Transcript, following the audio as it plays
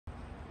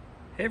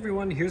Hey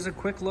everyone, here's a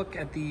quick look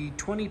at the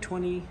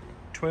 2020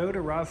 Toyota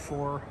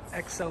RAV4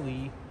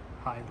 XLE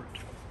Hybrid.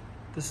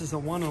 This is a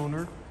one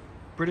owner,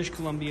 British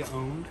Columbia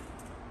owned,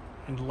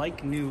 and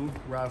like new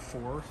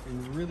RAV4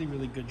 in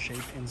really good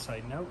shape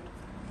inside and out.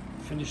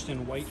 Finished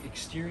in white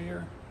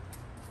exterior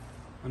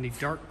on the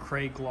dark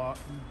gray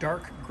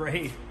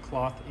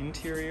cloth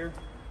interior.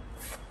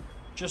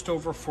 Just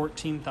over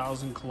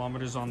 14,000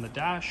 kilometers on the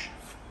dash.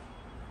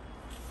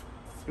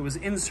 It was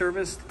in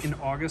service in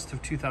August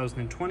of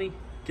 2020,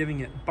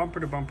 giving it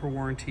bumper-to-bumper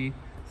warranty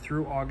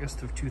through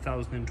August of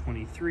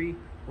 2023,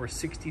 or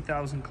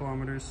 60,000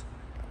 kilometers,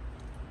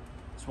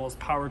 as well as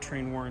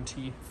powertrain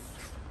warranty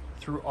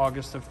through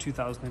August of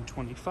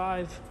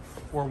 2025,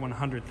 or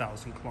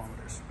 100,000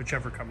 kilometers,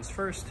 whichever comes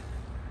first.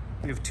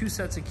 We have two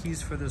sets of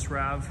keys for this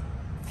RAV.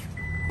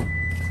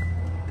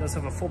 It does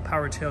have a full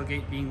power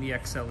tailgate, being the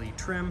XLE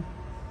trim.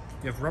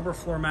 You have rubber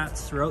floor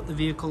mats throughout the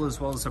vehicle,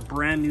 as well as a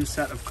brand new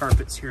set of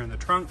carpets here in the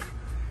trunk.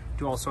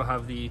 You also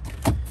have the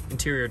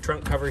interior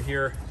trunk cover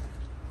here.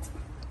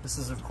 This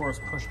is of course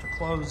push to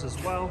close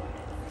as well.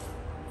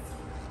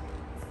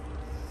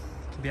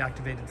 It can be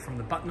activated from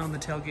the button on the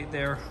tailgate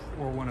there,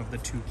 or one of the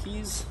two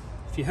keys.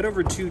 If you head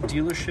over to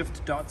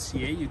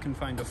DealerShift.ca, you can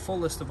find a full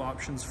list of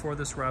options for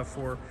this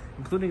RAV4,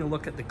 including a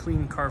look at the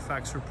clean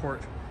Carfax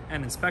report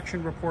and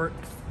inspection report.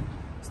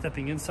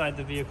 Stepping inside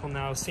the vehicle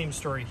now, same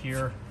story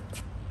here.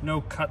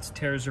 No cuts,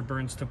 tears, or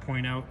burns to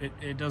point out.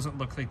 It doesn't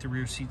look like the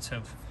rear seats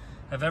have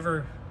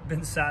ever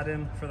been sat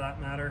in, for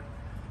that matter.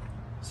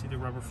 See the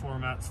rubber floor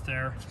mats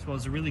there, as well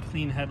as a really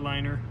clean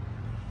headliner.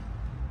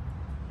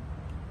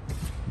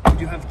 We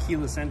do have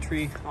keyless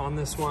entry on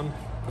this one,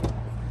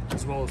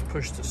 as well as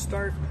push to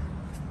start.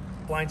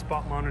 Blind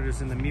spot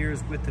monitors in the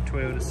mirrors with the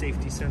Toyota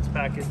Safety Sense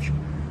package.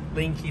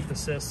 Lane keep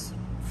assist,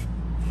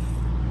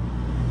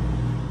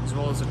 as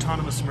well as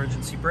autonomous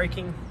emergency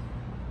braking.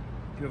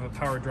 You have a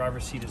power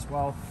driver's seat as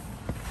well.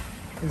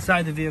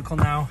 Inside the vehicle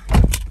now,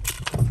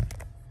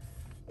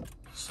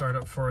 start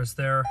up for us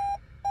there.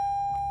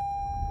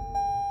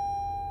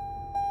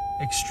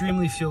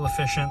 Extremely fuel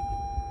efficient,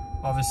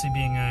 obviously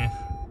being a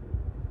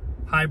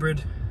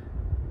hybrid,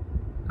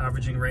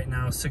 averaging right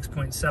now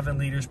 6.7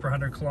 liters per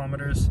 100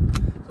 kilometers.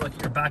 Look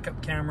at your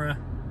backup camera.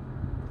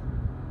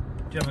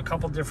 You have a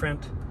couple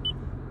different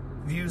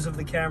views of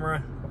the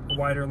camera, a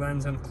wider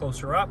lens and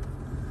closer up,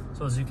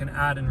 so as you can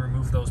add and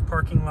remove those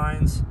parking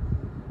lines.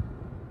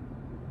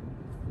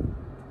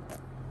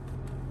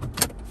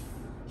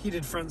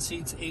 Heated front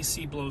seats,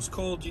 AC blows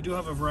cold. You do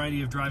have a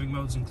variety of driving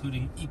modes,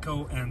 including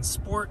Eco and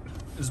Sport,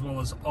 as well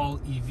as all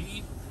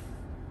EV.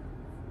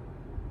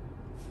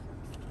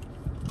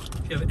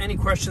 If you have any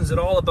questions at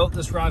all about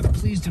this RAV,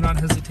 please do not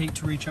hesitate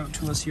to reach out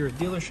to us here at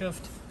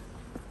DealerShift.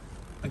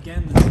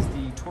 Again, this is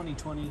the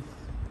 2020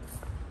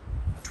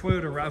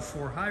 Toyota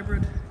RAV4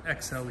 Hybrid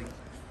XLE.